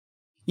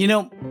You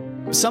know,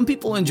 some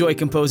people enjoy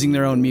composing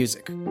their own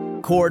music,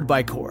 chord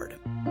by chord,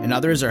 and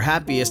others are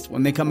happiest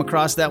when they come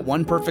across that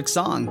one perfect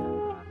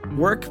song.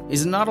 Work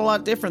is not a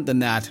lot different than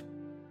that.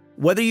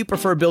 Whether you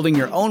prefer building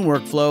your own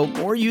workflow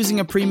or using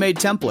a pre-made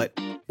template,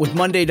 with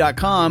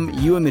Monday.com,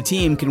 you and the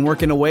team can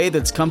work in a way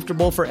that's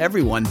comfortable for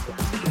everyone.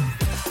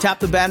 Tap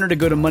the banner to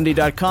go to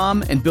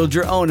Monday.com and build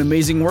your own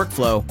amazing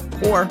workflow,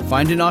 or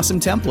find an awesome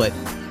template.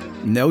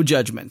 No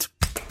judgment.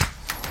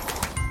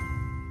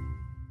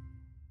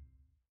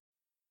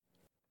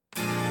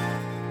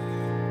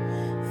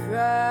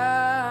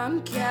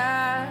 From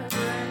Cabernet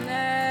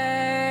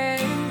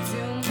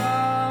to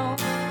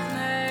Monet,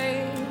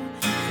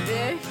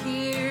 they're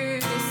here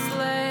to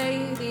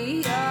slay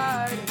the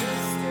art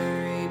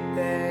history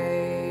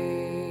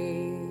babes.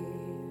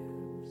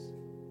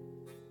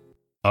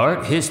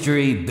 Art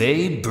History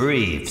Babe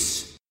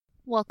Briefs.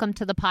 Welcome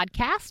to the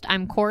podcast.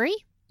 I'm Corey.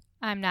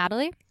 I'm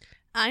Natalie.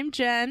 I'm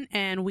Jen,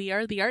 and we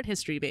are the Art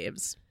History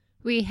Babes.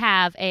 We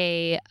have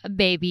a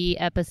baby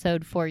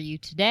episode for you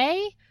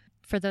today.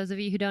 For those of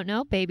you who don't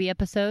know, baby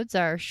episodes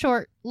are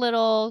short,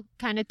 little,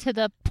 kind of to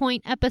the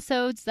point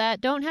episodes that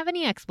don't have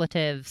any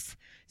expletives.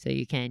 So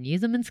you can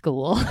use them in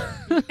school.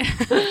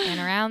 And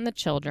around the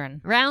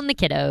children. Around the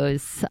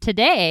kiddos.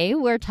 Today,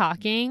 we're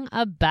talking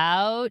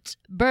about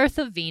Birth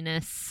of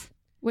Venus.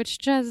 Which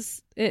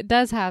it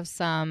does have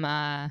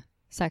some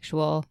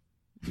sexual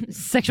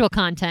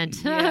content.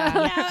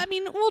 Yeah, I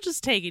mean, we'll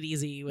just take it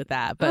easy with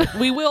that, but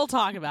we will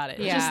talk about it.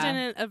 Yeah. Just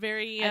in a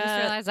very... I just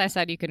realized I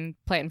said you can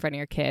play it in front of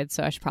your kids,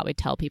 so I should probably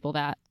tell people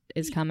that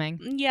is coming.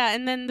 Yeah,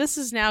 and then this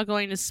is now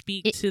going to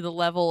speak to the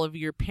level of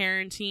your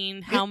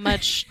parenting. How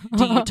much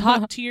do you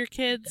talk to your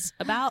kids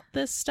about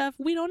this stuff?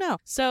 We don't know.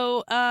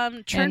 So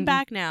turn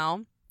back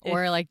now.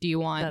 Or do you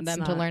want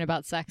them to learn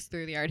about sex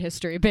through the art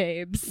history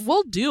babes?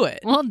 We'll do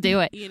it. We'll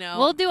do it. You know,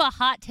 we'll do a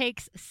hot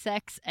takes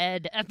sex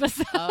ed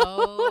episode.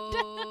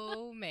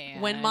 Oh man.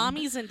 When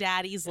mommies and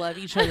daddies love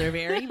each other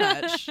very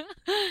much.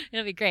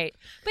 It'll be great.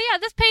 But yeah,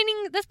 this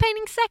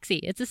painting's sexy.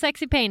 It's a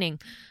sexy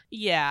painting.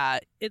 Yeah,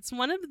 it's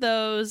one of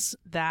those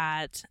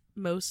that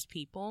most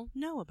people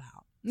know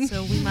about.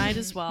 So we might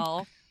as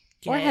well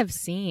or have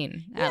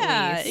seen,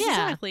 at least.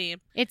 Exactly.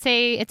 It's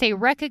a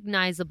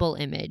recognizable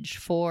image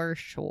for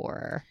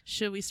sure.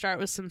 Should we start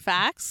with some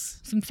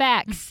facts? Some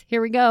facts. Here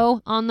we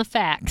go on the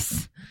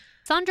facts.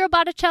 Sandro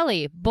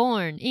Botticelli,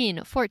 born in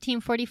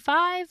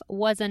 1445,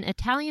 was an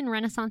Italian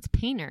Renaissance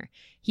painter.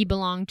 He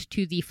belonged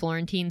to the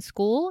Florentine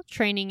school,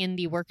 training in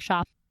the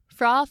workshop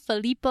Fra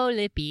Filippo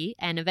Lippi,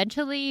 and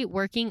eventually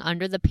working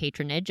under the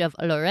patronage of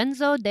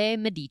Lorenzo de'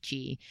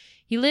 Medici.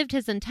 He lived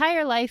his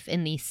entire life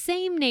in the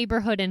same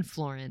neighborhood in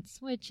Florence,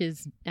 which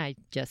I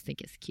just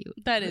think is cute.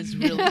 That is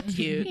really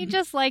cute. He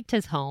just liked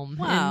his home,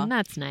 and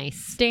that's nice.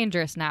 It's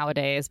dangerous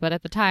nowadays, but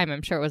at the time,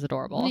 I'm sure it was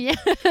adorable. Yeah.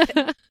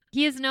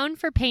 He is known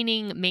for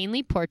painting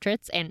mainly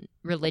portraits and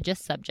religious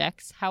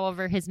subjects.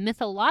 However, his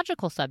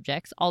mythological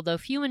subjects, although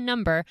few in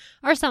number,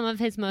 are some of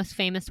his most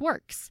famous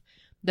works.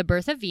 The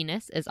Birth of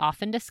Venus is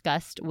often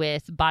discussed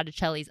with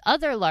Botticelli's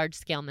other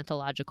large-scale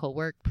mythological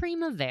work,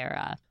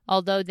 Primavera.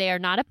 Although they are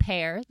not a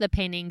pair, the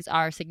paintings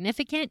are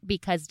significant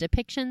because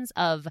depictions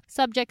of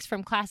subjects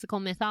from classical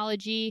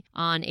mythology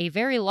on a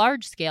very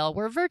large scale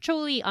were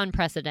virtually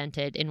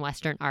unprecedented in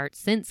Western art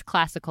since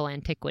classical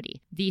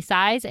antiquity. The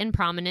size and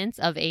prominence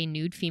of a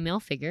nude female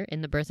figure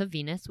in The Birth of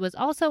Venus was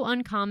also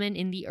uncommon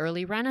in the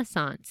early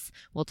Renaissance.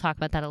 We'll talk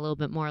about that a little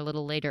bit more a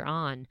little later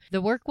on.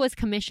 The work was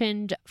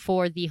commissioned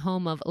for the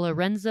home of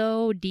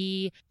Lorenzo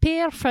di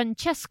Pier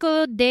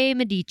Francesco de'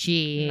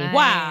 Medici. Nice.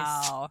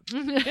 Wow.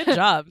 Good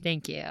job.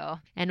 Thank you.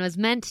 And was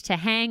meant to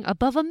hang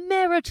above a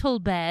marital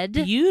bed.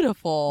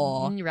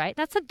 Beautiful. Right?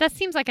 That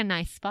seems like a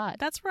nice spot.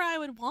 That's where I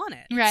would want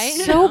it. Right?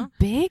 So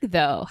big,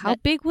 though. How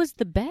big was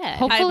the bed?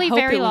 Hopefully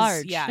very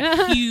large. Yeah,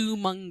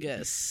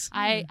 humongous.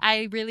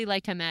 I really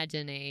like to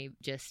imagine a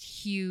just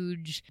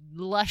huge,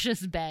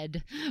 luscious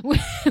bed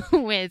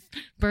with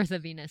Birth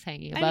of Venus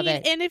hanging above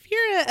it. And if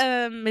you're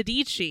a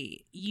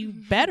Medici, you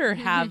better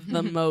have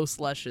the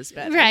most luscious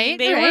bed. Right?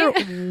 They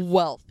were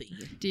wealthy.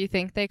 Do you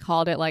think they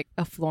called it like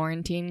a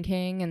Florentine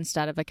king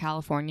instead of a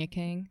California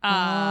king?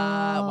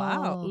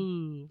 Wow.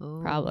 Ooh.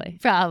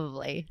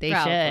 Probably. They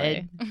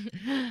should.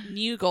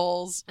 New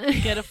goals.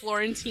 Get a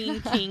Florentine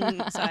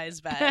king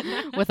size bed.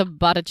 With a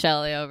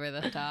Botticelli over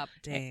the top.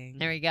 Dang.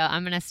 There we go.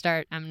 I'm gonna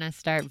start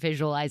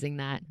visualizing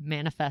that,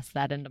 manifest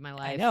that into my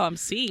life. I know, I'm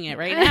seeing it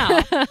right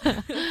now.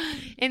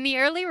 In the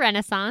early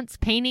Renaissance,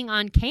 painting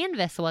on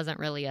canvas wasn't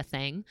really a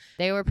thing.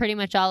 They were pretty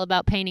much all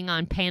about painting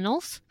on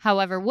panels.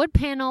 However, wood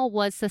panel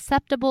was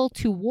susceptible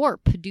to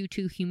warp due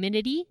to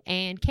humidity,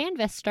 and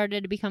canvas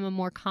started to become a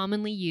more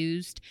commonly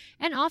used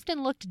and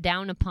often looked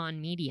down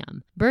upon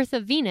medium. Birth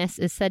of Venus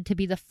is said to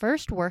be the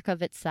first work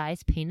of its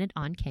size painted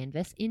on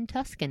canvas in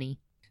Tuscany.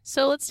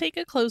 So let's take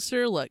a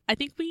closer look. I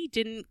think we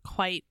didn't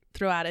quite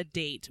throw out a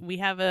date. We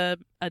have a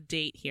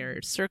date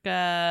here.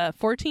 Circa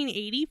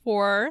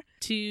 1484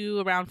 to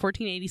around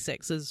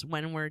 1486 is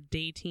when we're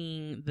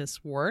dating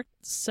this work.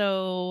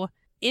 So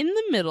In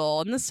the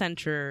middle, in the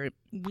center,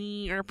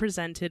 we are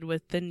presented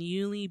with the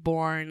newly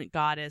born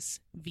goddess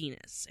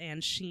Venus,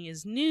 and she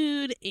is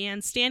nude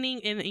and standing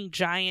in a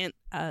giant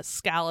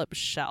scallop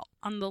shell.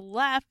 On the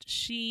left,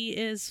 she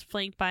is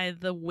flanked by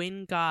the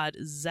wind god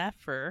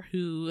Zephyr,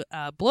 who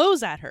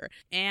blows at her,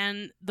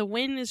 and the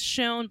wind is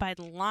shown by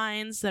the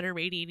lines that are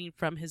radiating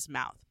from his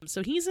mouth.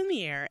 So he's in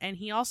the air, and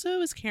he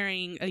also is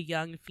carrying a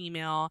young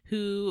female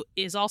who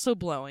is also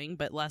blowing,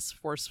 but less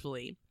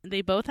forcefully.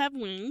 They both have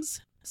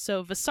wings.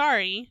 So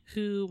Vasari,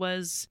 who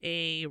was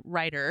a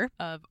writer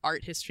of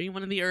art history,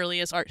 one of the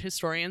earliest art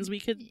historians, we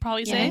could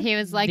probably say. He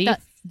was like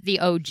the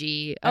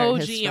OG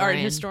art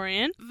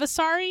historian.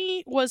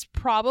 Vasari was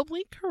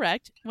probably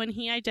correct when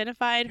he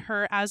identified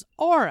her as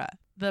Aura,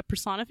 the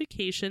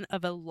personification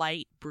of a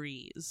light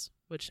breeze,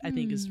 which I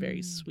think is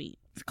very sweet.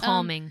 It's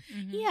calming.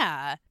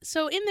 Yeah.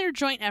 So in their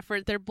joint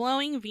effort, they're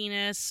blowing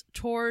Venus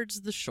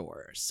towards the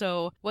shore.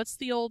 So what's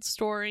the old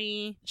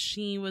story?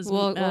 She was...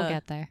 We'll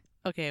get there.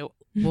 Okay,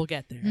 we'll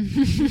get there.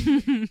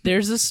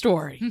 There's a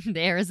story.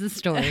 There is a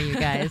story, you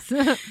guys.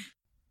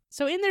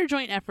 So in their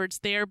joint efforts,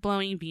 they are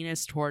blowing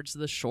Venus towards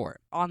the shore.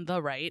 On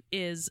the right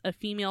is a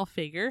female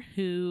figure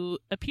who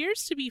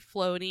appears to be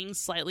floating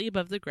slightly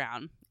above the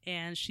ground,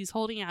 and she's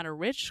holding out a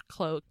rich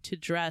cloak to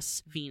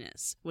dress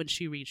Venus when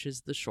she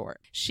reaches the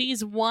shore.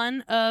 She's one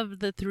of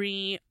the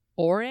 3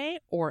 Aurae,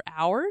 or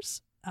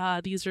hours.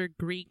 These are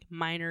Greek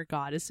minor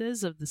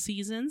goddesses of the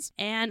seasons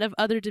and of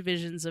other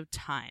divisions of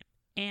time.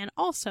 And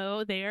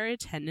also, they are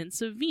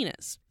attendants of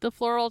Venus. The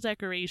floral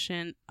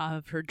decoration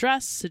of her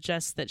dress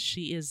suggests that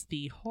she is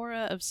the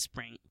Hora of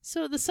spring.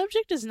 So the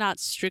subject is not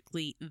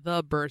strictly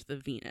the birth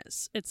of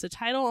Venus. It's a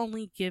title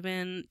only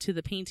given to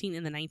the painting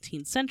in the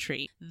 19th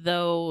century,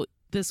 though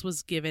this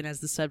was given as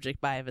the subject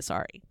by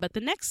Vasari. But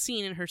the next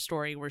scene in her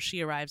story, where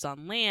she arrives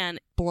on land,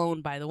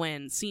 blown by the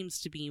wind,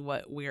 seems to be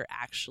what we're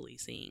actually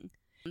seeing.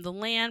 The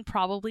land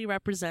probably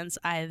represents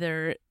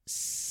either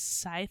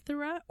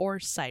Scythera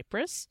or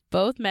Cyprus,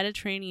 both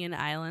Mediterranean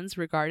islands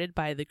regarded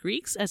by the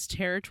Greeks as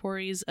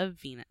territories of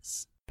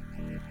Venus.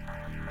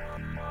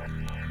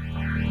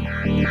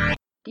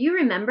 Do you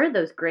remember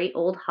those great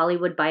old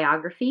Hollywood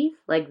biographies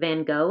like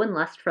Van Gogh in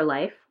Lust for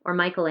Life or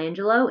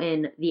Michelangelo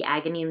in The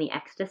Agony and the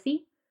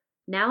Ecstasy?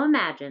 Now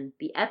imagine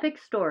the epic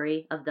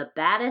story of the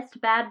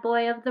baddest bad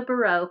boy of the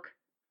Baroque,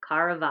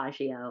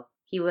 Caravaggio.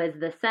 He was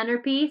the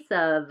centerpiece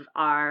of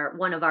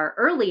one of our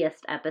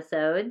earliest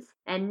episodes,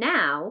 and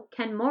now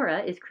Ken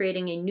Mora is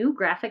creating a new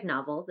graphic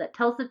novel that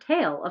tells the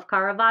tale of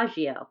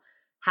Caravaggio,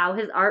 how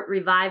his art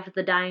revived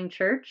the dying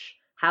church,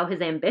 how his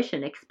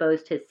ambition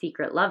exposed his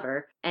secret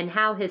lover, and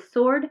how his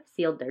sword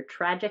sealed their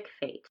tragic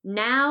fate.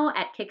 Now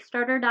at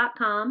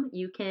Kickstarter.com,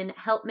 you can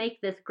help make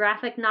this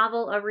graphic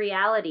novel a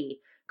reality.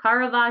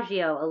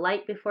 Caravaggio, A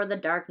Light Before the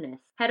Darkness.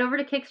 Head over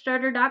to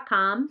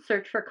Kickstarter.com,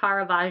 search for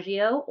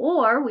Caravaggio,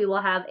 or we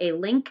will have a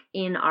link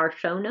in our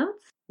show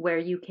notes where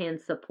you can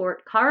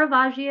support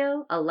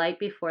Caravaggio, A Light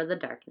Before the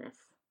Darkness.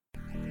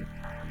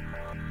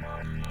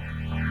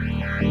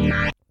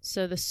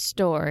 So the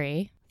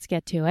story, let's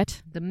get to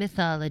it. The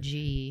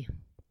mythology.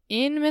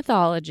 In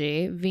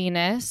mythology,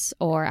 Venus,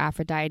 or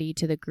Aphrodite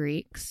to the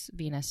Greeks,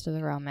 Venus to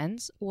the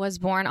Romans, was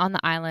born on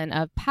the island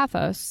of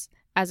Paphos.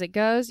 As it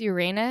goes,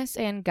 Uranus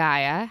and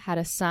Gaia had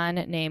a son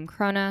named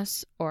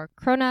Kronos. I'm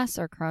going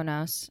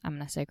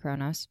to say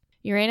Kronos.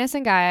 Uranus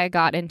and Gaia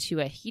got into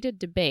a heated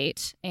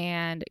debate,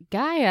 and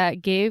Gaia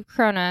gave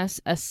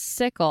Kronos a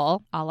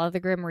sickle, a la the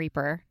Grim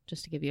Reaper,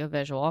 just to give you a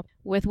visual,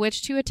 with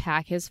which to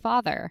attack his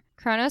father.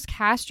 Kronos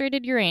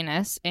castrated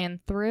Uranus and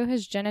threw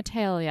his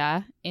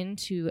genitalia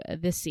into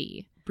the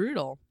sea.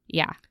 Brutal.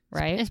 Yeah,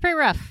 right? It's pretty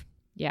rough.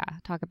 Yeah,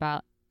 talk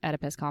about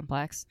Oedipus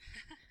complex.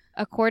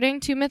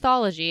 According to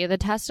mythology, the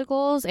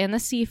testicles and the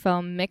sea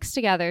foam mix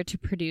together to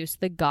produce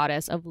the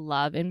goddess of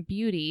love and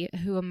beauty,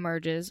 who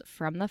emerges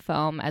from the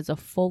foam as a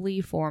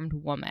fully formed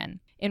woman.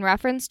 In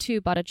reference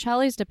to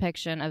Botticelli's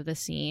depiction of the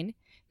scene,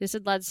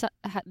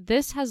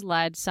 this has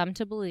led some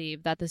to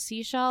believe that the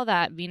seashell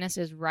that Venus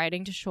is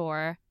riding to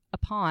shore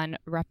upon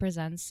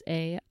represents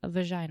a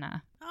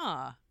vagina.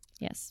 Ah.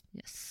 Yes.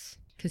 Yes.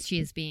 Because she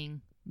is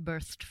being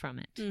birthed from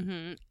it.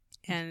 Mm-hmm.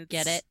 And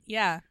Get it?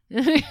 Yeah.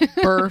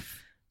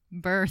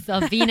 Birth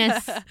of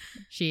Venus.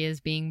 She is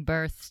being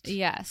birthed.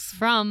 Yes.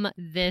 From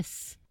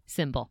this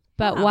symbol.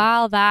 But Wow.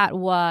 while that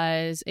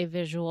was a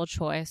visual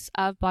choice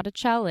of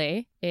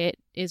Botticelli, it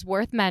is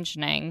worth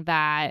mentioning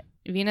that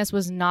Venus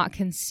was not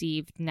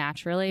conceived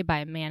naturally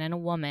by a man and a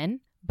woman,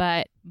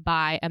 but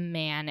by a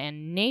man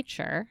and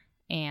nature.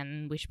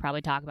 And we should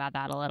probably talk about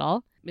that a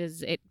little,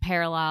 because it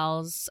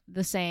parallels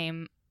the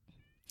same,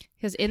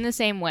 because in the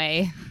same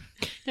way,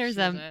 There's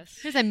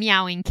a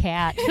meowing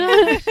cat.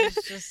 she's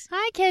just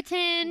Hi,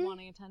 kitten.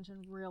 wanting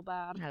attention real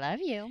bad. I love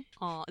you.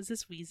 Oh, is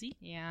this Wheezy?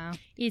 Yeah.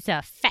 He's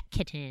a fat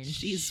kitten.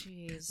 She's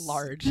She's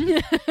large.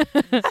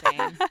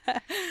 insane.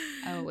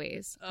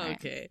 Always.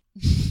 Okay.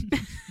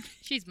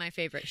 She's my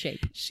favorite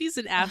shape. She's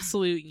an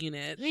absolute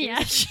unit. Yeah,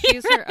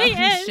 she's her really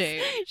own is.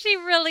 shape. She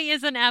really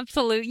is an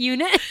absolute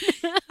unit.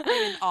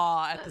 I'm in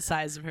awe at the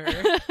size of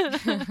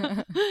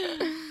her.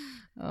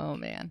 Oh,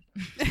 man.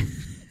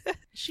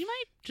 She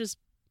might just,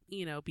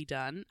 be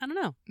done. I don't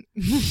know.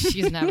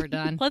 She's never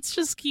done. Let's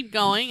just keep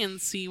going and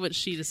see what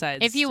she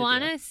decides. If you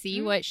want to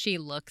see what she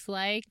looks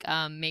like,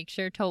 make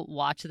sure to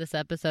watch this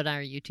episode on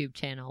our YouTube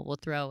channel. We'll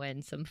throw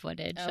in some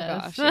footage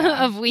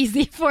of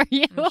Wheezy for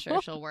you. I'm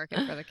sure she'll work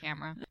it for the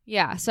camera.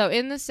 Yeah, so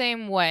in the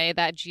same way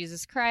that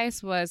Jesus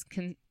Christ was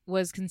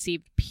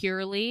conceived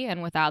purely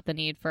and without the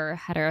need for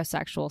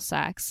heterosexual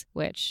sex,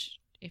 which,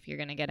 if you're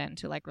going to get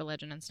into like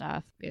religion and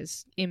stuff,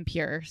 is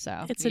impure.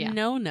 So it's a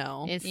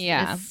no-no.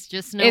 It's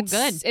just no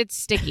good. It's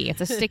sticky.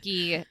 It's a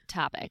sticky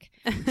topic.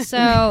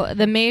 So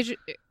the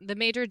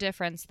major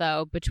difference,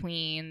 though,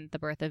 between the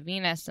birth of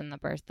Venus and the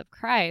birth of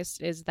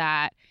Christ is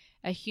that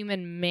a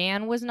human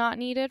man was not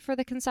needed for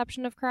the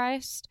conception of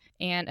Christ,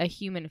 and a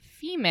human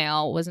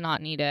female was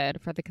not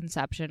needed for the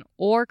conception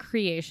or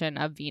creation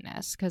of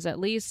Venus, because at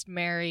least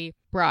Mary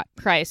brought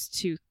Christ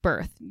to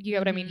birth. You know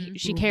what I mean?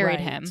 She carried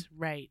him.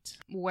 Right.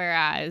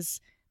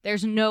 Whereas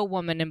there's no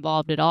woman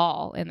involved at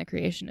all in the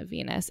creation of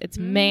Venus. It's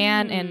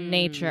man and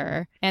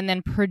nature, and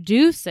then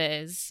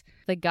produces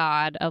the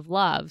god of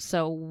love.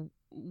 So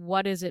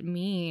what does it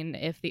mean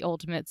if the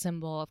ultimate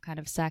symbol of kind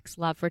of sex,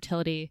 love,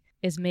 fertility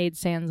is made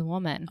sans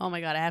woman? Oh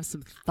my God, I have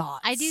some thoughts.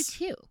 I do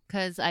too,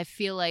 because I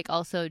feel like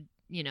also,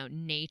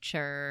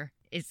 nature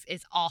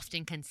is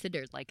often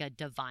considered like a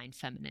divine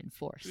feminine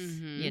force.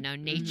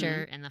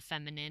 Nature and the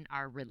feminine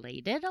are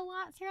related a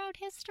lot throughout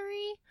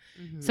history.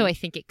 So I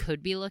think it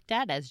could be looked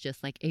at as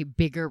just like a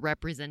bigger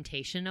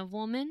representation of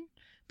woman,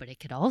 but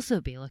it could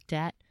also be looked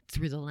at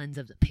through the lens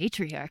of the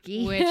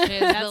patriarchy, which is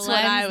the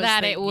lens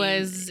that it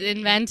was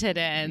invented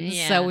in.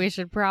 Yeah. So we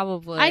should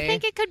probably. I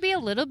think it could be a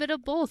little bit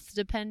of both,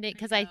 depending,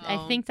 because I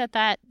think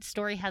that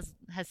story has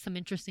some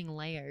interesting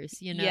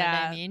layers. You know what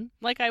I mean?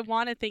 Like, I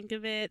want to think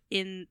of it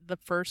in the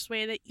first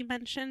way that you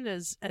mentioned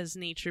as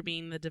nature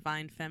being the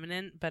divine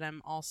feminine, but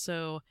I'm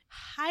also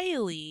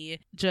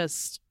highly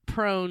just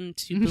prone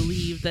to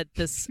believe that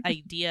this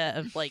idea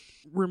of like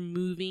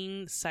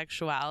removing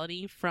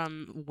sexuality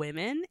from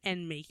women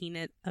and making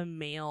it a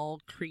male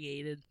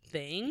created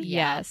thing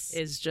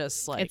is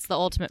just like, it's the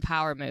ultimate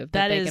power move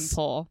that they can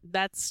pull.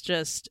 That's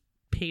just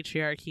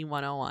patriarchy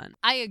 101.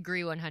 I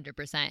agree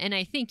 100%, and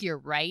I think you're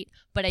right,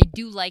 but I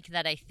do like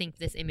that. I think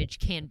this image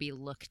can be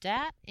looked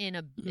at in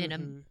a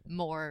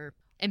more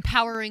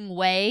empowering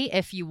way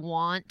if you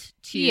want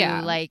to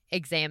like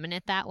examine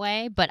it that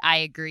way. But I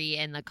agree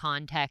in the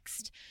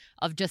context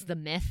of just the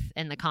myth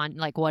and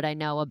like what I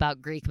know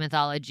about Greek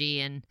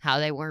mythology and how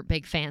they weren't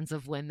big fans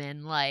of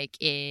women, like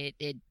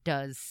it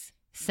does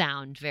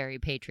sound very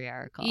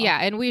patriarchal. Yeah,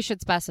 and we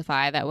should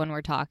specify that when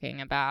we're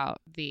talking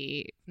about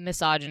the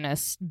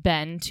misogynist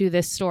bend to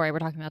this story, we're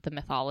talking about the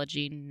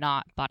mythology,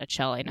 not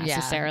Botticelli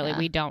necessarily.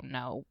 We don't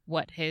know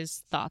what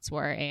his thoughts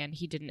were, and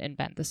he didn't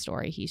invent the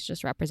story. He's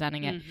just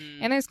representing it.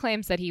 And there's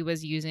claims that he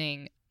was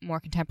using more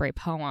contemporary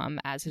poem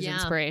as his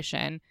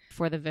inspiration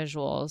for the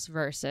visuals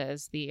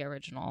versus the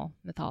original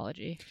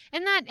mythology.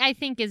 And that, I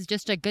think, is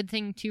just a good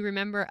thing to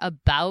remember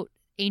about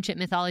ancient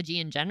mythology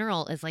in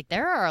general, is like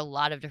there are a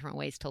lot of different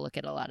ways to look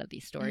at a lot of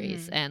these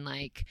stories, and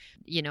like,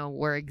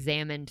 we're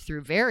examined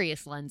through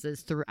various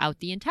lenses throughout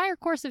the entire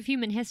course of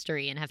human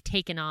history and have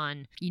taken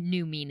on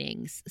new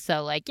meanings.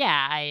 So like,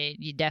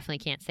 you definitely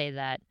can't say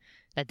that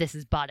this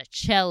is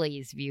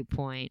Botticelli's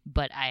viewpoint,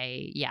 but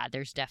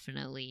there's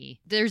definitely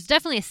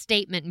a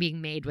statement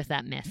being made with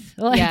that myth.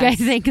 Like, I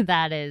think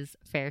that is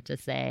fair to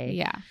say.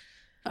 Yeah.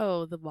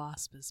 Oh, the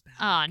wasp is back.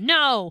 Oh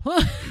no.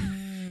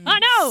 Oh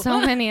no!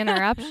 So many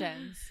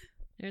interruptions.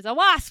 There's a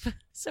wasp.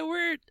 So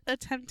we're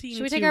attempting.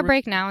 Should we take our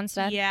break now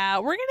instead? Yeah,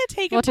 we're gonna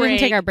take a break. We'll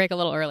take our break a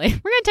little early.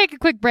 We're gonna take a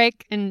quick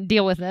break and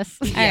deal with this.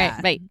 All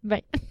right,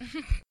 bye.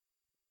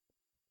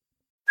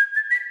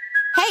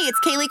 Hey, it's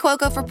Kaylee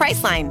Cuoco for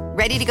Priceline.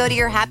 Ready to go to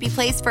your happy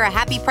place for a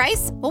happy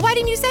price? Well, why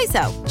didn't you say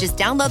so? Just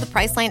download the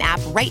Priceline app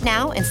right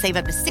now and save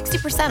up to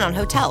 60% on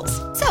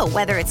hotels. So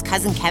whether it's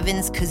Cousin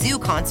Kevin's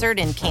Kazoo Concert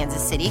in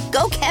Kansas City,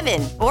 go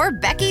Kevin, or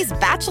Becky's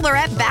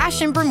Bachelorette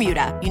Bash in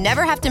Bermuda, you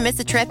never have to miss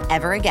a trip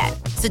ever again.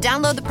 So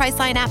download the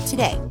Priceline app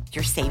today.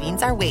 Your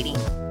savings are waiting.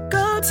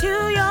 Go to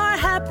your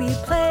happy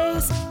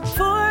place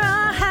for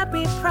a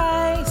happy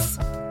price.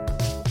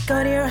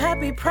 Go to your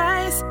happy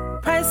price,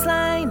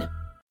 Priceline.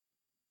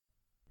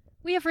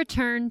 We have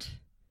returned.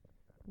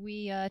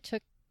 We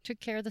took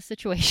care of the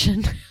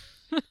situation.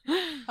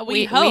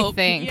 We hope. We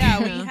think.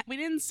 Yeah, we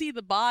didn't see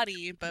the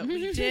body, but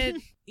we did,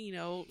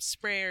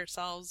 spray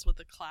ourselves with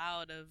a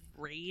cloud of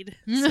Raid.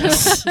 So.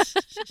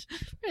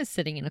 We're just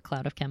sitting in a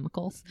cloud of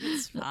chemicals.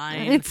 It's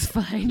fine. It's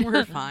fine.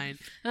 We're fine.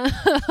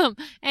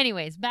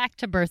 Anyways, back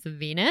to Birth of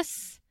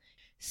Venus.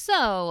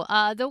 So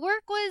the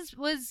work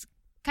was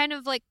kind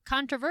of like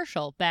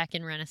controversial back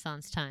in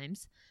Renaissance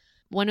times.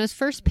 When it was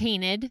first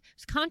painted, it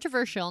was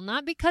controversial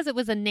not because it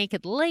was a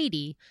naked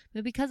lady,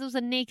 but because it was a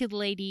naked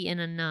lady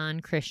in a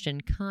non-Christian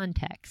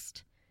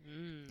context.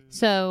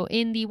 So,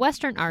 in the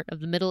Western art of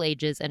the Middle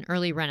Ages and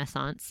early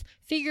Renaissance,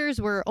 figures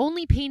were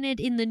only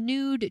painted in the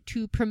nude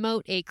to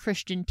promote a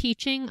Christian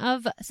teaching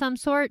of some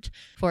sort.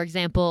 For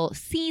example,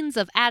 scenes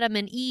of Adam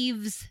and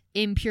Eve's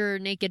impure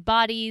naked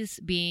bodies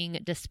being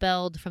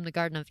dispelled from the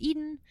Garden of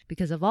Eden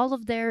because of all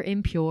of their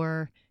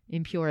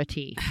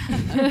impurity.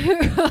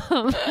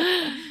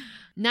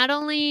 Not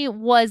only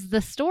was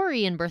the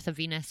story in Birth of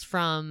Venus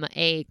from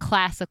a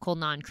classical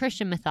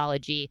non-Christian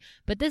mythology,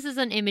 but this is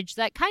an image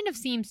that kind of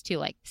seems to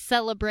like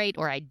celebrate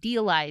or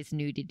idealize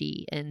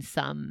nudity in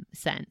some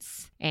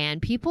sense.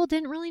 And people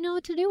didn't really know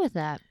what to do with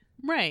that.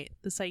 Right.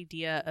 This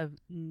idea of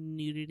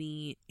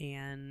nudity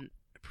and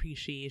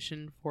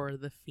appreciation for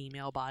the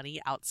female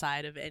body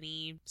outside of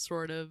any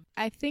sort of...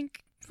 I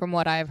think from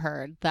what I've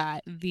heard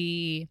that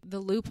the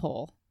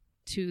loophole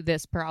to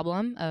this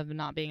problem of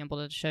not being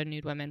able to show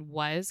nude women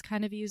was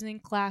kind of using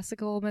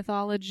classical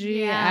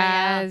mythology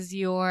as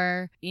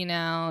your,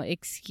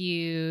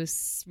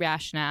 excuse,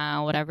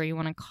 rationale, whatever you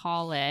want to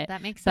call it.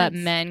 That makes sense. But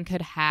men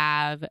could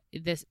have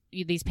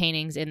these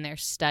paintings in their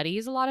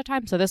studies a lot of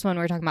times. So this one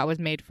we're talking about was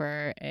made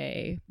for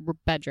a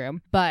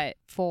bedroom, but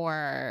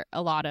for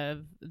a lot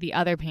of the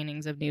other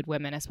paintings of nude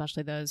women,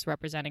 especially those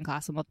representing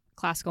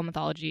classical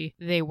mythology,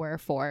 they were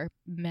for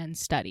men's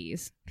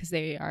studies because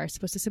they are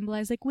supposed to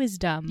symbolize like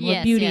wisdom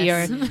or beauty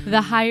or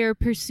the higher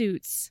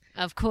pursuits.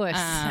 Of course.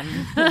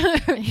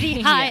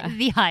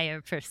 The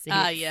higher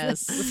pursuits.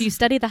 Yes. If you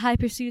study the high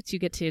pursuits, you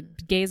get to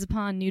gaze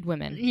upon nude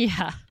women.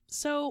 Yeah.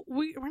 So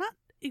we're not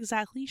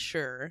exactly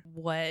sure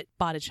what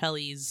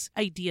Botticelli's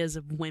ideas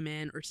of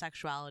women or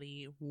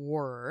sexuality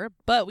were,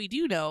 but we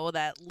do know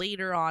that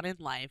later on in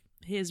life,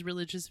 his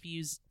religious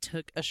views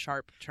took a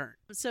sharp turn.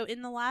 So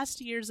in the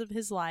last years of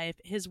his life,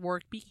 his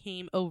work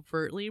became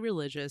overtly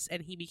religious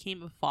and he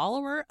became a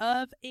follower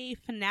of a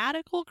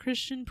fanatical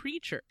Christian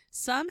preacher.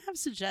 Some have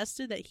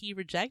suggested that he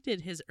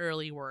rejected his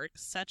early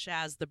works, such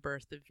as The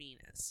Birth of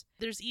Venus.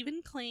 There's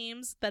even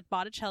claims that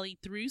Botticelli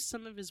threw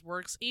some of his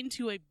works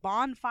into a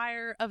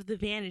bonfire of the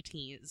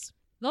vanities.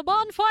 The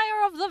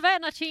bonfire of the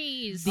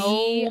vanities.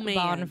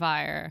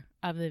 Bonfire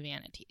of the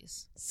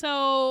vanities.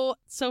 So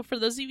for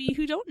those of you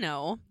who don't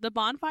know, the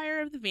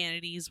bonfire of the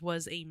vanities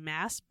was a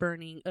mass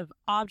burning of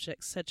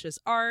objects such as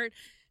art,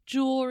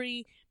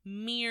 jewelry,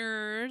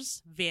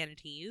 mirrors,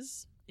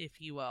 vanities,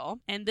 if you will.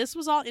 And this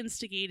was all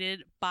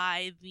instigated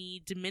by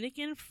the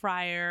Dominican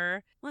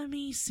friar, let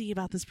me see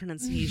about this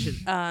pronunciation,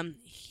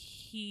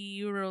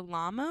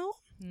 Girolamo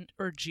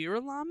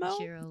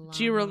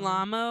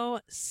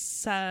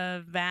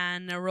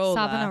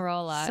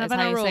Savonarola. Savonarola is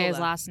how you say his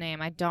last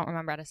name. I don't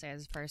remember how to say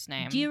his first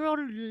name.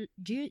 Girolamo.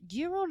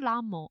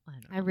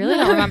 I really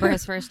don't remember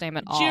his first name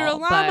at all.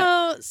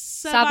 Girolamo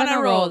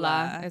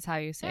Savonarola is how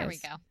you say it. There we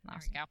go.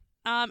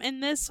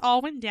 And this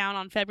all went down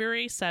on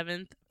February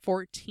 7th,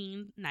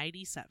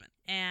 1497.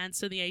 And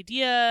so the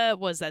idea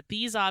was that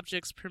these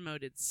objects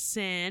promoted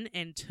sin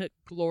and took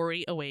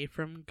glory away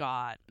from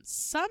God.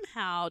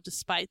 Somehow,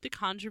 despite the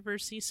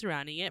controversy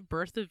surrounding it,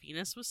 Birth of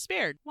Venus was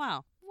spared.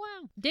 Wow.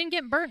 Didn't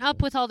get burnt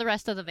up with all the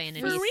rest of the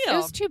vanities. For real. It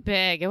was too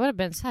big. It would have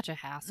been such a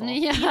hassle.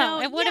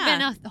 Yeah, it would have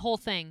been a whole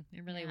thing.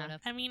 It really would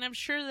have. I mean, I'm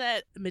sure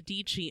that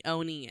Medici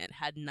owning it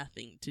had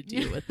nothing to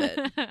do with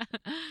it.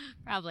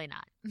 Probably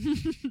not.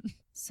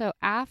 So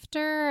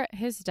after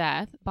his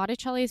death,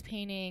 Botticelli's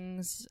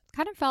paintings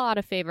kind of fell out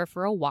of favor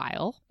for a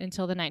while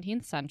until the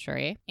 19th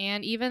century.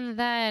 And even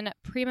then,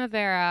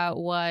 Primavera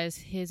was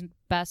his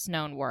best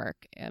known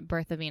work.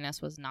 Birth of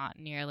Venus was not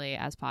nearly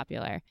as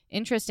popular.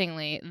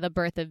 Interestingly, the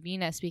Birth of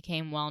Venus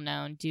became well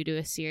known due to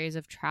a series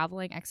of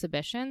traveling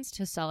exhibitions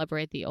to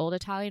celebrate the old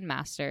Italian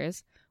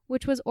masters,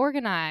 which was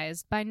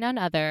organized by none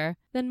other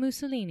than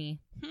Mussolini.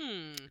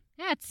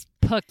 That's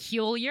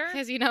peculiar.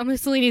 Because,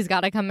 Mussolini's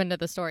got to come into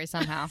the story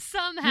somehow.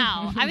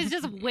 Somehow. I was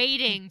just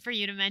waiting for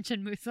you to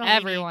mention Mussolini.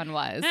 Everyone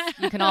was.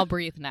 You can all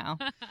breathe now.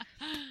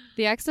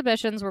 The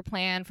exhibitions were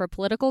planned for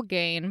political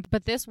gain,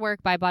 but this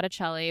work by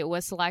Botticelli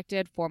was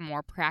selected for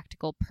more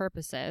practical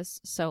purposes.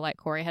 So like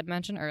Corey had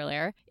mentioned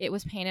earlier, it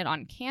was painted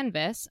on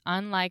canvas,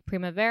 unlike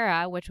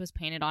Primavera, which was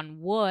painted on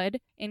wood,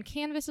 and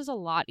canvas is a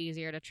lot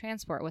easier to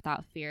transport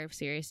without fear of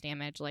serious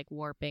damage like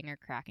warping or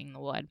cracking the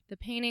wood. The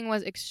painting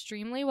was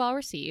extremely well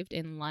received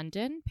in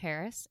London,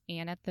 Paris,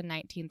 and at the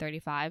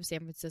 1935 San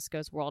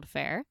Francisco's World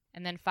Fair.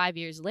 And then 5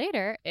 years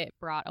later, it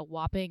brought a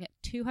whopping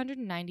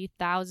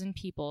 290,000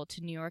 people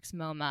to New York's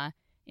MoMA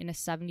in a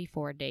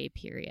 74-day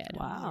period.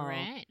 Wow. All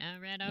right.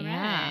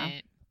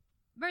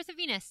 Birth of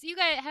Venus. You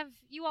guys, have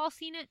you all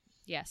seen it?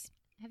 Yes.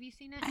 Have you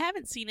seen it? I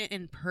haven't seen it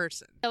in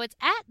person. So it's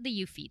at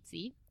the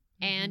Uffizi.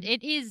 And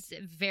it is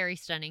very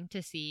stunning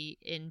to see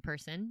in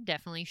person.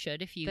 Definitely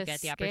should if you get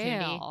the opportunity.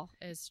 The scale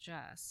is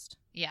just...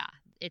 Yeah,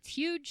 it's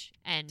huge.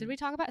 And did we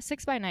talk about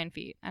 6 by 9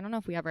 feet? I don't know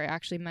if we ever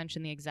actually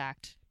mentioned the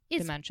exact...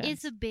 dimensions.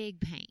 It's a big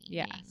painting.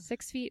 Yeah,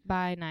 6 feet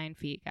by 9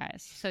 feet,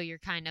 guys. So you're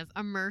kind of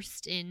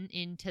immersed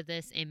into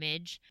this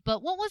image.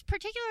 But what was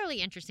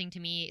particularly interesting to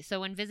me,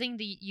 so when visiting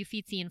the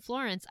Uffizi in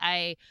Florence,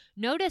 I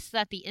noticed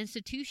that the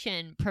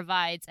institution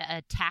provides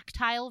a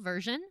tactile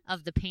version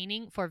of the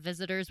painting for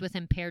visitors with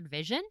impaired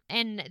vision.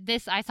 And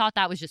this, I thought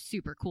that was just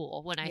super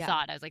cool when I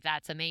saw it. I was like,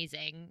 that's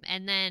amazing.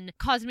 And then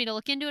caused me to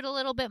look into it a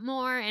little bit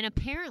more. And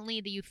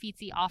apparently the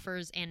Uffizi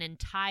offers an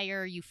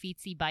entire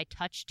Uffizi by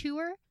Touch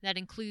tour that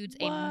includes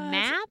a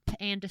map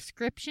and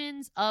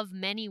descriptions of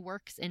many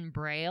works in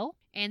Braille.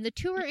 And the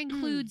tour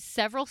includes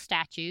several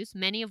statues,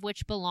 many of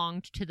which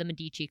belonged to the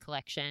Medici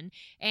collection.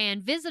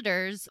 And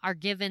visitors are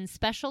given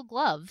special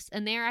gloves,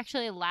 and they are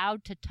actually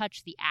allowed to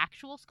touch the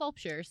actual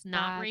sculptures,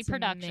 not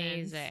reproductions.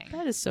 Amazing.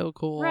 That is so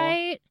cool.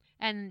 Right?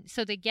 And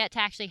so they get to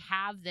actually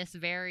have this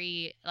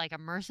very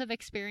immersive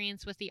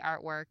experience with the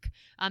artwork.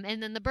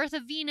 And then the Birth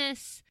of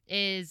Venus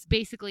is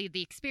basically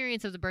the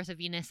experience of the Birth of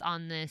Venus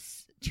on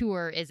this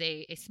tour is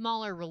a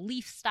smaller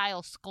relief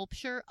style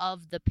sculpture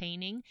of the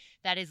painting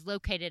that is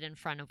located in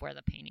front of where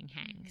the painting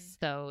hangs.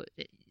 So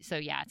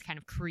yeah, it's kind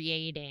of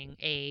creating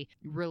a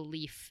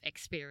relief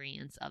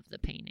experience of the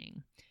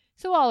painting.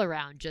 So all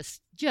around,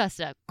 just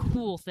a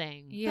cool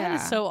thing. Yeah. That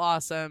is so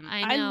awesome.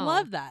 I know.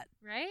 love that.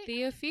 Right?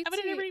 The Uffizi. I would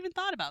have never even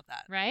thought about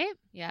that. Right?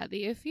 Yeah,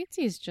 the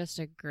Uffizi is just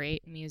a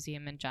great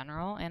museum in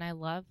general, and I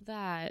love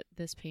that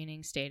this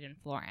painting stayed in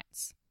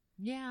Florence.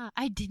 Yeah,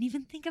 I didn't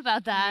even think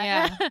about that.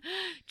 Yeah.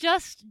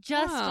 just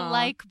Aw.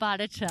 like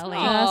Botticelli.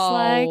 Just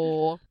like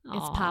Oh. it's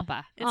Aw.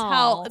 Papa.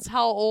 It's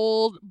how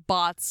old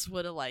Bots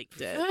would have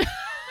liked it.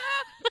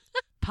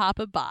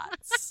 Papa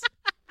Bots.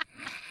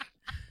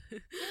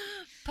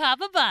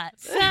 Papa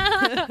Butts.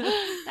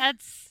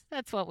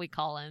 That's what we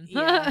call him.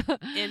 Yeah.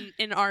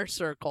 In our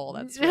circle,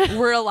 that's what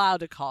we're allowed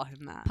to call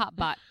him that. Pop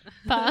Bot.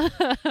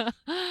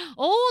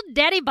 Old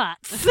Daddy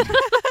Butts.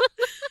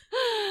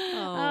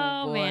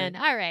 Oh, boy. Man.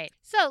 All right.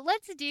 So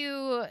let's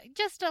do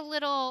just a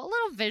little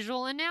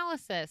visual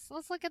analysis.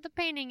 Let's look at the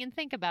painting and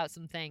think about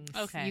some things,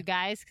 Okay. you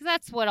guys, because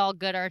that's what all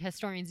good art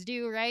historians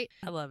do, right?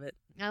 I love it.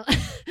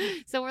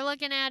 So we're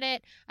looking at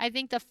it. I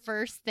think the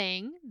first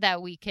thing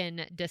that we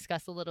can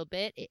discuss a little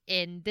bit,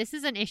 and this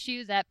is an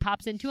issue that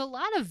pops into a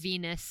lot of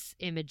Venus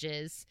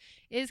images,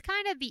 is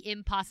kind of the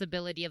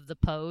impossibility of the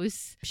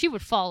pose. She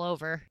would fall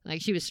over.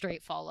 She would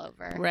straight fall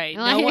over. Right.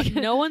 Like-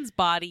 No one's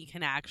body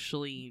can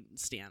actually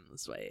stand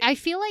this way. I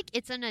feel like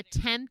it's an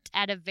attempt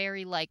at a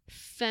very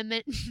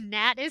feminine.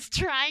 Nat is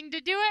trying to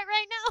do it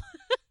right now.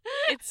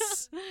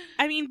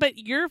 But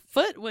your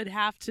foot would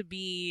have to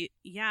be,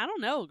 I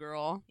don't know,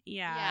 girl.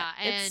 Yeah.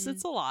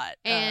 It's a lot.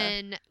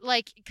 And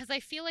because I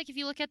feel like if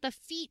you look at the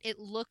feet, it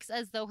looks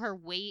as though her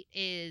weight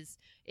is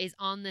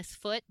on this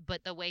foot,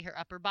 but the way her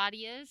upper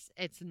body is,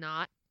 it's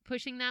not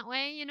pushing that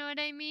way. You know what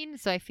I mean?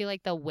 So I feel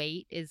like the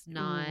weight is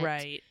not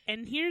right.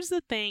 And here's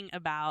the thing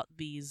about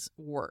these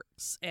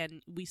works,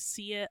 and we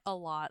see it a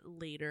lot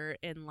later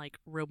in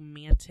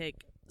romantic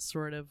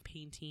sort of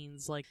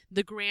paintings, like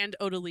the Grand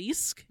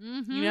Odalisque.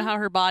 Mm-hmm. You know how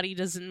her body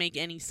doesn't make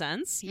any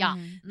sense? Yeah.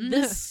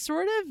 This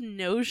sort of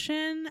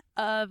notion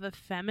of a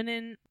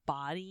feminine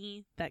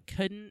body that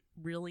couldn't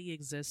really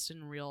exist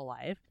in real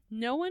life,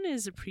 no one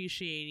is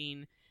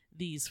appreciating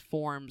these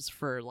forms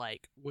for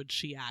would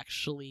she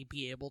actually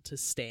be able to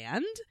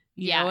stand?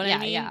 You know what I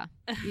mean? Yeah.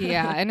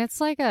 Yeah, and it's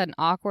an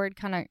awkward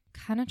kind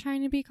of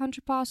trying to be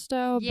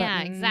contrapposto, Yeah,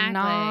 but exactly.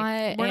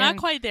 not. We're not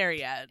quite there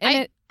yet.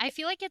 And I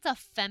feel like it's a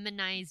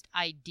feminized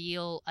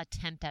ideal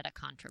attempt at a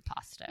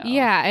contrapposto.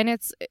 Yeah, and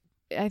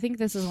I think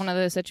this is one of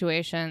those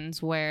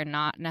situations where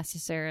not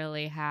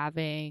necessarily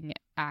having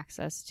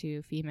access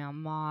to female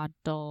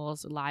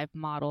models, live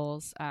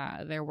models,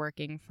 they're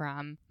working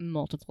from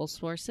multiple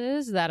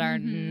sources that are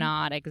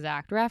not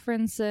exact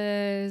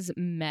references,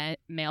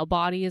 male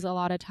bodies a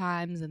lot of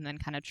times, and then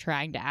kind of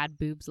trying to add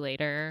boobs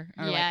later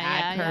or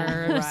add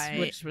curves, Right.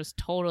 which was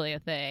totally a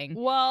thing.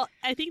 Well,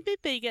 I think that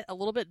they get a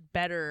little bit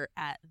better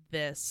at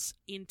this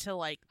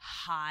into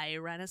high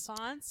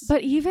Renaissance.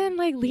 But even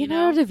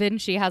Leonardo da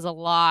Vinci has a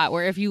lot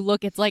where if you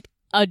look, it's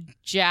a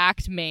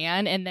jacked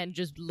man and then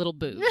just little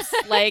boobs.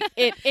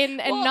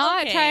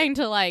 Not okay. trying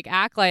to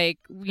act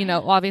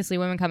obviously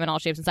women come in all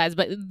shapes and sizes,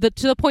 but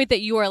to the point that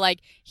you are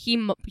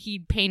he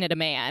painted a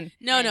man.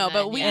 But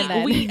and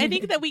then- I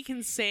think that we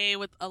can say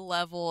with a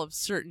level of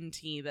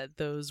certainty that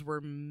those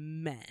were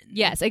men.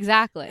 Yes,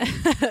 exactly.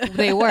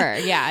 They were.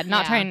 Yeah,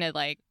 not Yeah. trying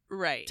to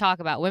Right. talk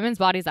about women's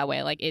bodies that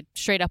way. It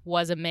straight up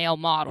was a male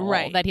model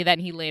Right. that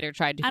he later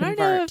tried to I convert.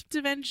 don't know if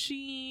Da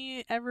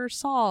Vinci ever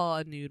saw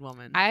a nude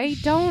woman. I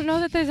don't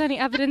know that there's any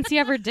evidence he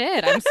ever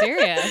did. I'm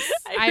serious.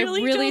 I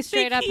really don't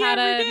straight think up he had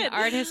ever an did.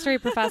 art history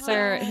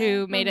professor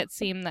who made it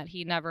seem that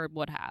he never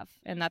would have,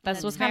 and that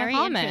this was kind of very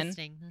common.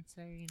 interesting. That's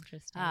very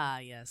interesting.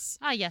 Yes.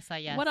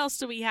 Yes. What else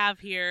do we have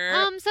here?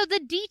 So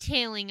the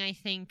detailing, I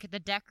think, the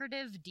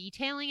decorative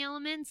detailing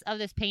elements of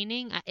this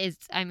painting is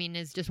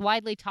just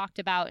widely talked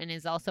about and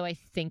is also also, I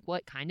think,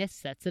 what kind of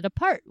sets it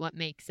apart, what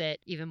makes it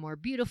even more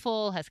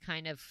beautiful, has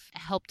kind of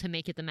helped to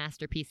make it the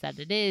masterpiece that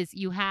it is.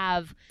 You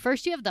have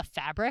the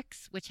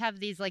fabrics, which have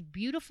these like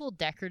beautiful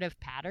decorative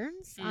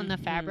patterns on the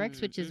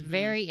fabrics, which is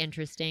very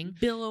interesting.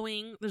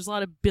 Billowing. There's a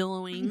lot of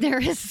billowing. There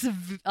is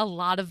a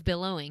lot of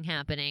billowing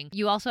happening.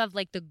 You also have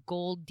like the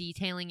gold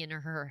detailing in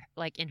her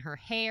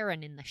hair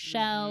and in the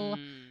shell,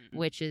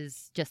 which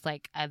is just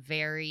like a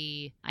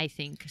very, I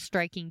think,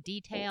 striking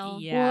detail.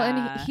 Yeah. Well,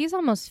 and he's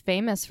almost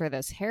famous for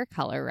this hair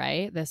color,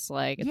 right? This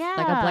like it's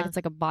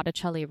like a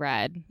Botticelli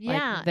red.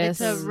 Yeah, like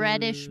this, it's a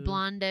reddish,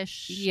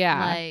 blondish.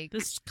 Yeah, like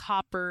this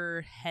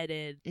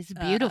copper-headed. It's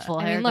beautiful.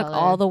 I hair mean, look, color.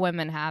 all the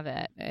women have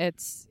it.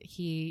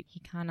 He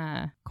kind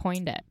of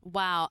coined it.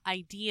 Wow,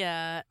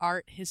 idea,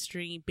 art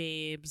history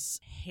babes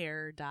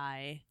hair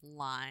dye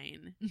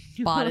line.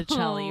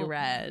 Botticelli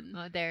red.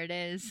 Oh, there it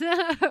is.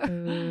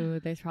 Ooh,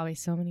 there's probably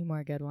so many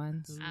more good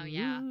ones. Oh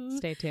yeah.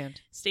 Stay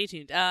tuned. Stay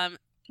tuned.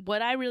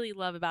 What I really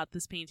love about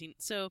this painting,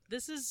 so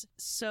this is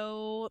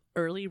so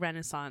early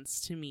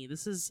Renaissance to me.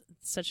 This is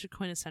such a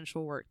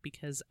quintessential work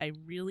because I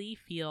really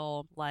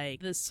feel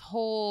like this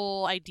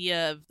whole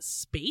idea of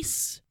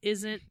space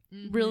isn't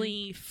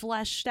really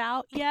fleshed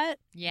out yet.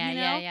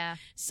 Yeah.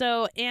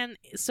 So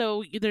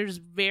there's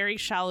very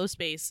shallow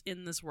space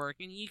in this work,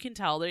 and you can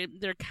tell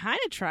they're kind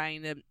of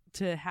trying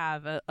to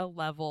have a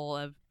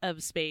level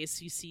of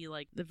space. You see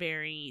like the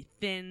very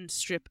thin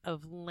strip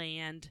of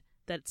land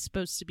that's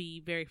supposed to be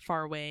very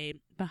far away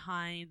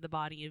behind the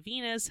body of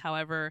Venus.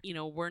 However,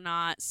 we're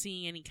not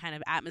seeing any kind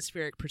of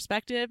atmospheric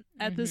perspective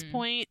at this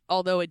point.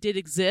 Although it did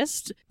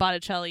exist,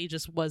 Botticelli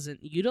just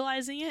wasn't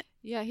utilizing it.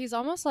 Yeah, he's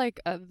almost like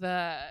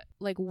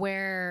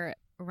where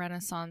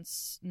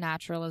Renaissance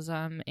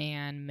naturalism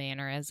and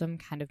mannerism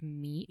kind of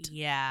meet.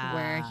 Yeah.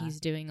 Where he's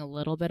doing a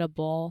little bit of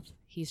both.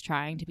 He's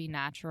trying to be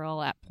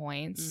natural at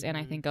points, and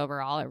I think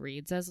overall it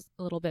reads as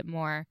a little bit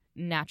more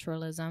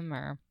naturalism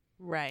or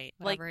right,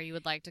 whatever you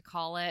would like to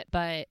call it,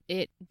 but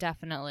it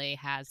definitely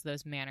has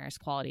those mannerist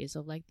qualities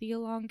of like the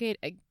elongate,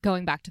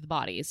 going back to the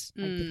bodies,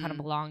 like the kind of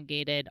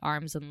elongated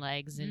arms and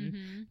legs,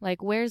 and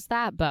like where's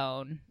that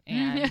bone?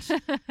 And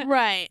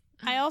right.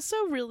 I also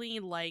really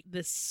like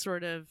this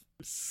sort of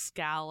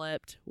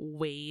scalloped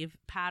wave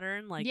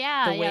pattern. Like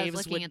the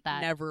waves would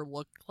never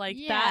look like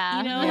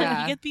that.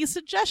 Like you get the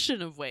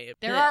suggestion of wave.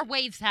 There are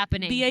waves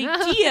happening. The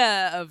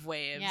idea of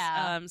waves.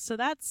 Yeah. So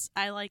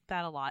I like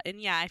that a lot. And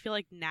yeah, I feel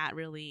like Nat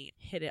really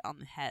hit it on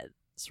the head.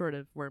 Sort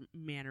of where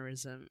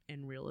mannerism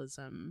and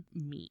realism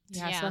meet.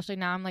 Yeah, especially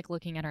now I'm like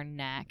looking at her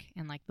neck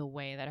and like the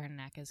way that her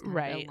neck is kind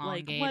of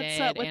elongated. Like, what's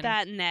up with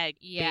that neck,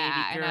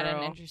 yeah, baby girl? And at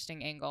an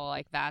interesting angle,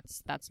 like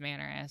that's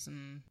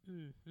mannerism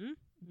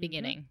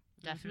beginning.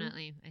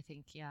 Definitely. I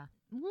think, yeah.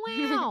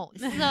 Wow.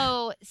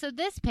 So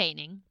this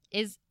painting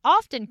is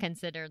often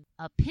considered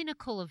a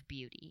pinnacle of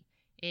beauty.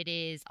 It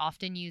is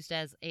often used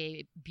as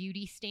a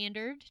beauty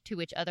standard to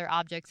which other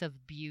objects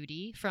of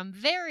beauty from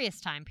various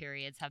time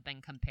periods have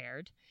been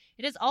compared.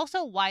 It has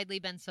also widely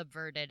been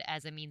subverted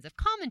as a means of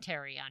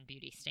commentary on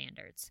beauty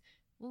standards.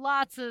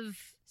 Lots of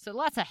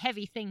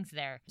heavy things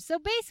there. So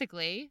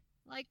basically,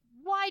 like,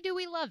 why do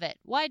we love it?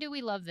 Why do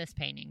we love this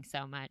painting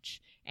so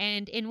much?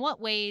 And in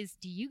what ways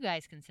do you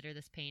guys consider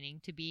this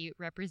painting to be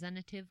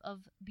representative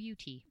of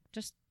beauty?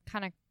 Just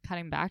kind of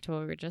cutting back to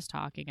what we were just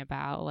talking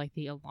about, like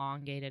the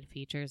elongated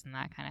features and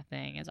that kind of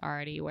thing is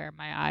already where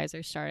my eyes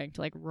are starting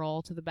to like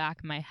roll to the back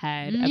of my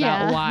head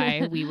about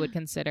why we would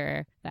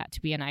consider that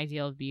to be an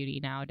ideal of beauty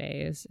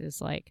nowadays.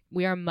 Is like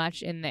we are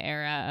much in the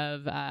era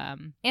of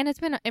and it's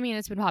been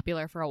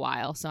popular for a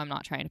while, so I'm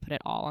not trying to put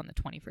it all on the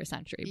 21st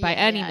century by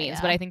any means,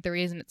 but I think the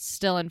reason it's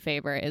still in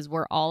favor is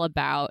we're all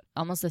about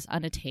almost this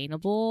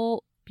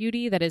unattainable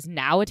beauty that is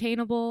now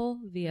attainable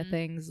via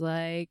things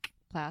like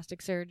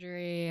plastic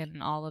surgery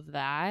and all of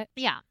that.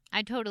 Yeah,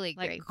 I totally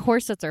agree. Like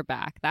corsets are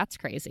back. That's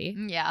crazy.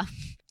 Yeah.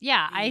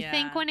 Yeah, I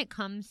think when it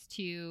comes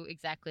to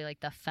exactly like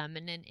the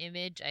feminine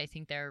image, I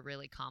think they're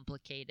really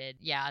complicated.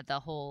 Yeah, the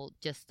whole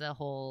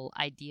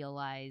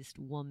idealized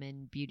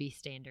woman beauty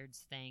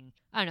standards thing.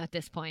 I don't know, at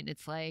this point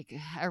it's like,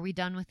 are we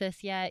done with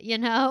this yet?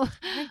 I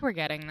think we're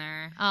getting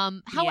there.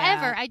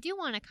 However, I do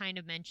want to kind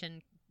of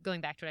mention,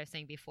 going back to what I was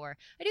saying before,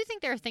 I do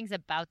think there are things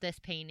about this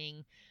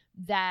painting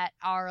that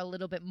are a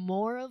little bit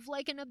more of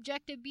like an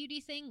objective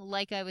beauty thing.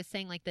 Like I was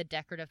saying, like the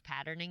decorative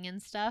patterning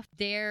and stuff.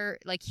 They're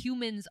like,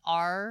 humans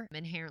are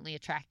inherently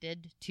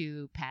attracted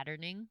to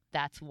patterning.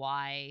 That's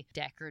why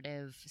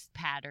decorative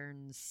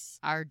patterns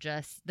are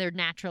they're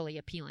naturally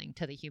appealing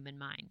to the human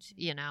mind,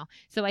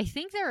 So I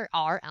think there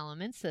are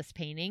elements to this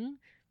painting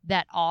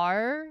that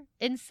are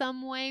in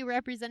some way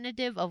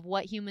representative of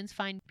what humans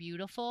find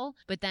beautiful.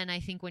 But then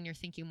I think when you're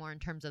thinking more in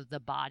terms of the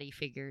body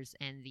figures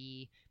and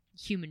the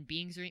human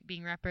beings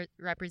being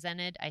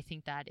represented, I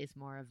think that is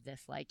more of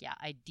this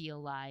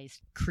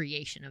idealized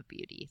creation of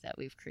beauty that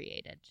we've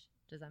created.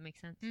 Does that make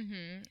sense?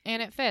 Mm-hmm.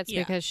 And it fits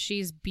Yeah. because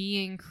she's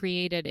being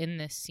created in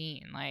this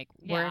scene. Like,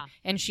 Yeah.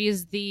 and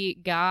she's the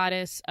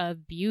goddess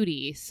of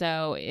beauty.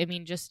 So, I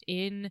mean, just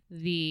in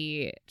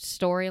the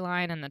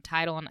storyline and the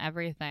title and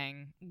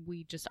everything,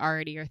 we just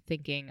already are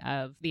thinking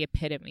of the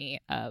epitome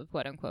of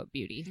quote unquote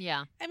beauty.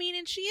 Yeah. I mean,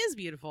 and she is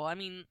beautiful. I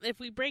mean, if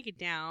we break it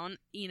down,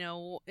 you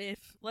know,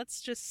 if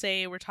let's just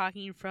say we're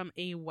talking from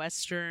a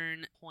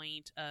Western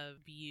point of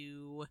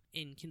view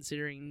in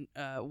considering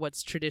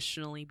what's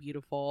traditionally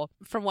beautiful,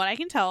 from what I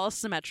can tell, a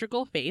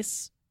symmetrical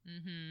face,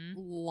 Mm-hmm.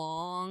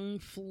 long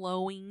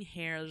flowing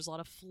hair. There's a lot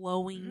of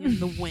flowing in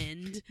the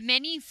wind.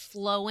 Many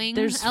flowing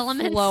There's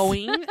elements.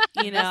 flowing,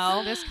 you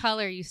know. This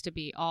color used to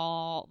be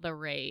all the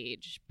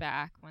rage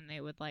back when they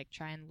would like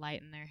try and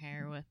lighten their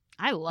hair with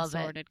I love it.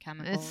 assorted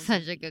chemicals. It's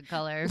such a good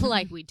color.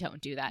 Like we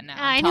don't do that now.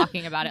 I I'm know.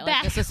 talking about it like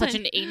Back this is such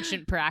when- an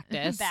ancient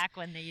practice. Back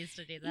when they used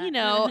to do that. You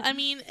know, I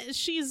mean,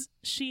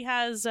 she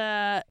has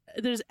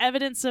there's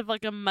evidence of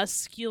like a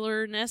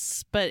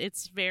muscularness, but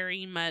it's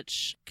very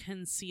much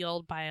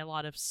concealed by a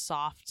lot of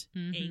soft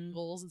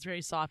angles. It's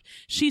very soft.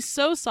 She's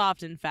so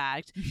soft, in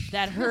fact,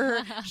 that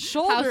her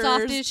shoulders. How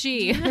soft is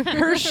she?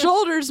 Her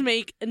shoulders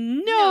make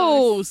no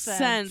No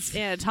sense sense.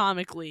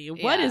 anatomically.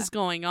 What Yeah. is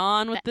going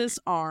on with this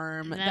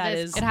arm? That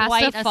is It has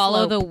quite to a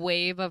follow slope. the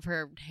wave of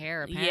her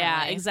hair. Apparently.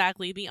 Yeah,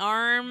 exactly. The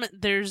arm,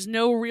 there's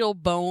no real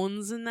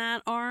bones in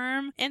that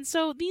arm. And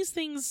so these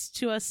things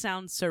to us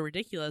sound so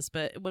ridiculous,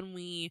 but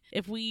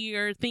if we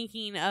are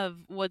thinking of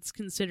what's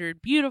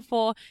considered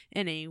beautiful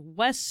in a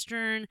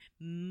Western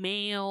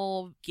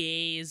male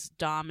gaze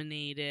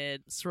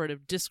dominated sort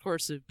of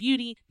discourse of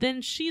beauty,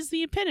 then she's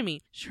the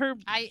epitome.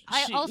 I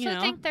she- also you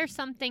know, think there's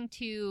something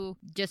to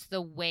just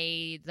the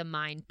way the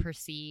mind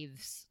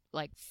perceives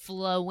like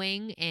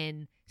flowing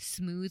and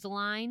smooth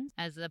lines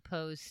as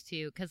opposed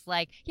to because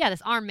like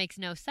this arm makes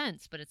no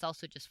sense, but it's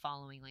also just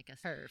following like a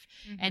curve.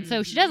 And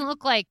so she doesn't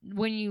look like,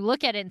 when you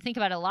look at it and think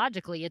about it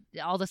logically,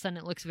 all of a sudden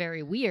it looks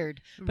very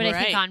weird, but I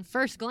think Right. on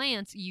first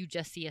glance you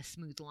just see a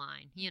smooth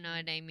line. You know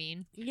what I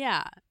mean?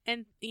 Yeah.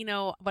 And, you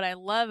know, what I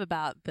love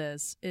about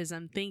this is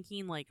I'm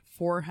thinking like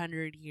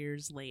 400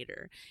 years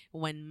later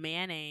when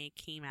Manet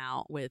came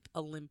out with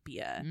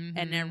Olympia and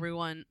Mhm.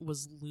 everyone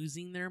was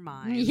losing their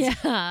minds.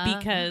 Yeah.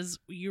 Because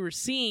you were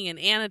seeing an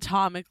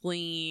anatomically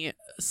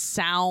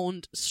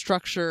sound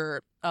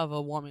structure of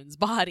a woman's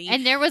body.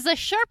 And there was a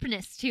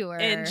sharpness to her.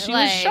 And she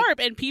like- was sharp,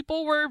 and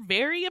people were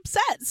very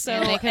upset. So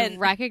and they could and-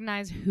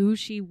 recognize who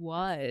she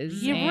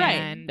was. You're right.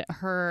 And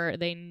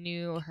they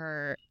knew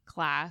her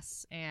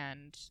class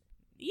and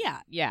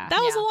yeah, yeah. that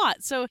was a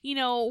lot. So, you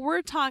know,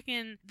 we're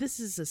talking, this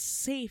is a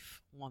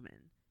safe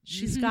woman.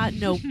 She's got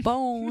no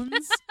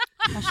bones.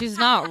 Well, she's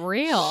not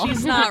real.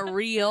 She's not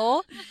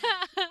real.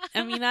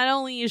 I mean, not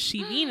only is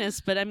she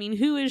Venus, but I mean,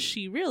 who is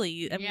she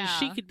really? I mean,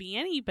 she Yeah. could be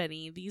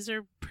anybody. These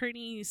are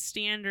pretty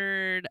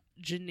standard,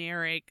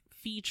 generic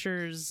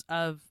features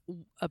of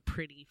a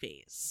pretty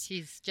face.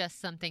 She's just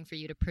something for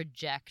you to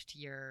project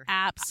your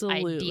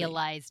Absolutely.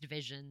 idealized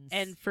visions.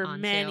 And for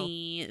onto.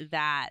 many,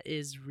 that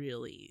is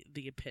really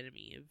the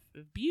epitome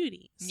of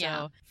beauty. So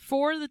Yeah.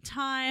 for the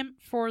time,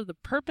 for the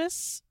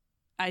purpose,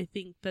 I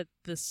think that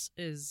this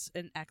is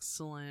an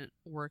excellent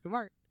work of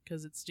art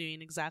because it's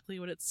doing exactly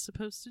what it's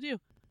supposed to do.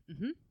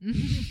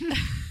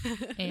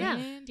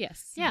 And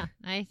yes. Yeah,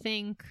 I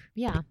think.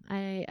 Yeah,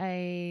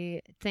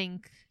 I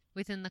think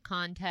within the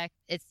context,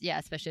 it's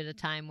especially at a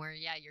time where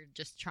you're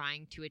just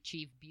trying to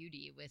achieve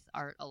beauty with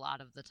art a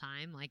lot of the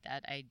time like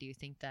that. I do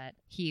think that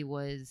he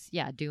was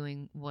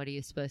doing what he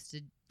is supposed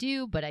to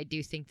do, but I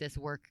do think this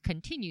work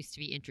continues to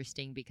be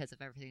interesting because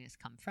of everything that's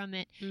come from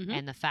it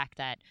and the fact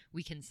that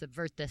we can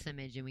subvert this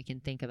image and we can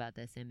think about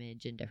this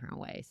image in different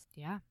ways.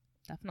 Yeah,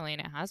 definitely.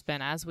 And it has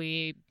been, as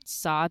we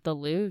saw at the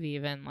Louvre,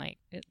 even like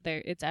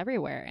it's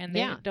everywhere and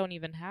they don't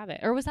even have it.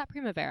 Or was that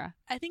Primavera?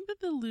 I think that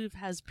the Louvre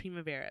has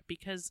Primavera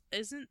because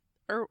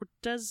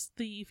does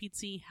the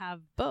Uffizi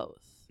have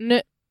both?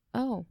 No.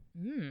 Oh,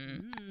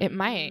 it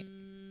might.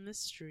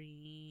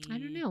 Mystery. I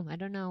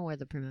don't know where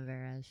the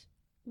Primavera is.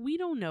 We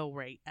don't know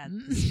right at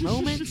this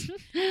moment,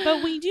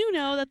 but we do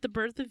know that the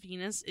Birth of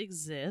Venus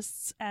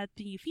exists at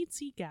the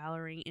Uffizi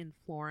Gallery in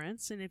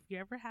Florence, and if you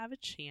ever have a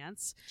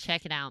chance,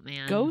 Check it out,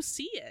 man. go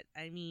see it.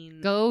 I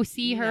mean, Go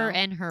see you her know.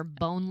 and her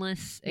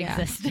boneless Yeah.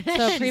 existence.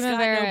 So She's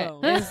Primavera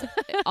got no is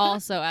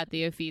also at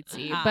the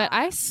Uffizi. Ah. But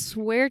I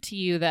swear to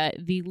you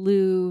that the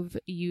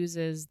Louvre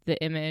uses the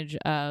image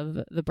of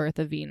the Birth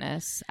of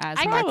Venus as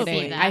I could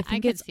marketing. see that. I I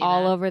think could it's see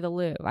all that. over the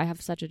Louvre. I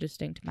have such a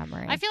distinct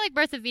memory. I feel like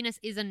Birth of Venus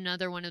is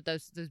another one of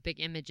those big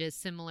images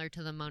similar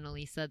to the Mona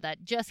Lisa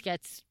that just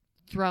gets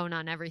thrown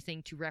on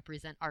everything to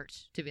represent art,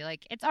 to be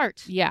like, it's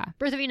art. yeah.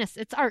 Birth of Venus,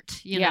 it's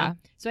art, you Yeah. know?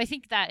 So I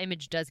think that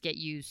image does get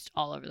used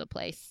all over the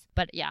place.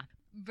 But yeah,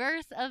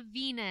 Birth of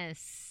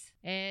Venus,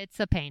 it's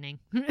a painting.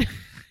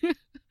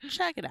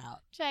 check it out.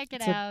 Check it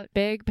It's out. a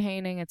big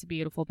painting. It's a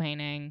beautiful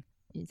painting.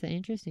 It's an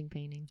interesting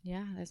painting.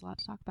 Yeah, there's a lot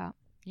to talk about.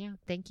 Yeah,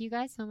 thank you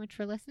guys so much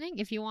for listening.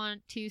 If you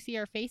want to see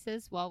our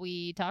faces while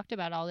we talked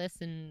about all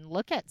this and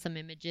look at some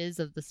images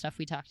of the stuff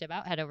we talked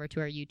about, head over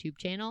to our YouTube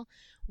channel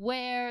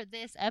where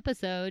this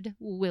episode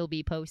will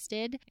be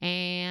posted.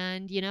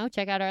 And,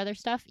 check out our other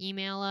stuff.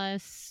 Email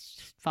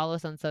us, follow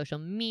us on social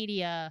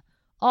media,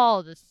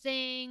 all the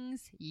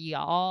things,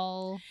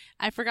 y'all.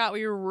 I forgot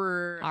we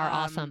were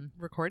awesome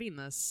recording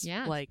this.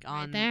 Yeah, like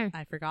on right there.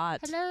 I forgot.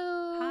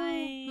 Hello.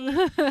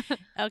 Hi.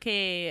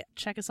 Okay,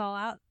 check us all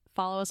out.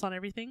 Follow us on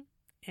everything.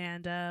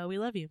 And we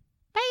love you.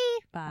 Bye.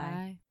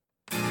 Bye.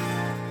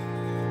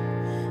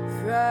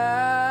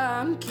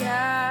 From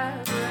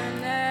Cabernet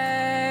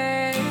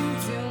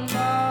to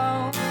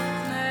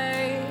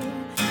Monet,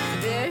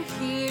 they're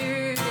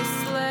here to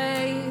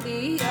slay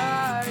the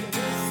art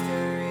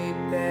history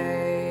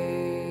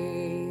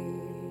babes.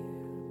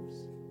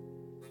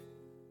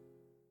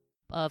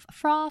 Of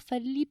Fra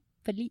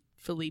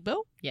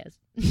Filippo? Yes.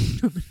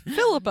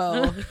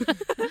 Filippo.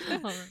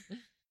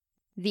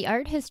 The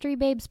Art History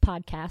Babes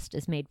podcast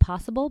is made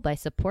possible by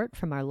support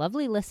from our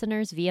lovely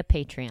listeners via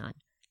Patreon.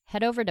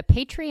 Head over to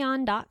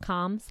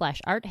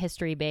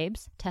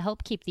patreon.com/arthistorybabes to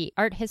help keep the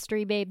Art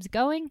History Babes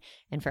going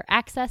and for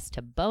access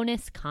to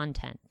bonus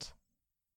content.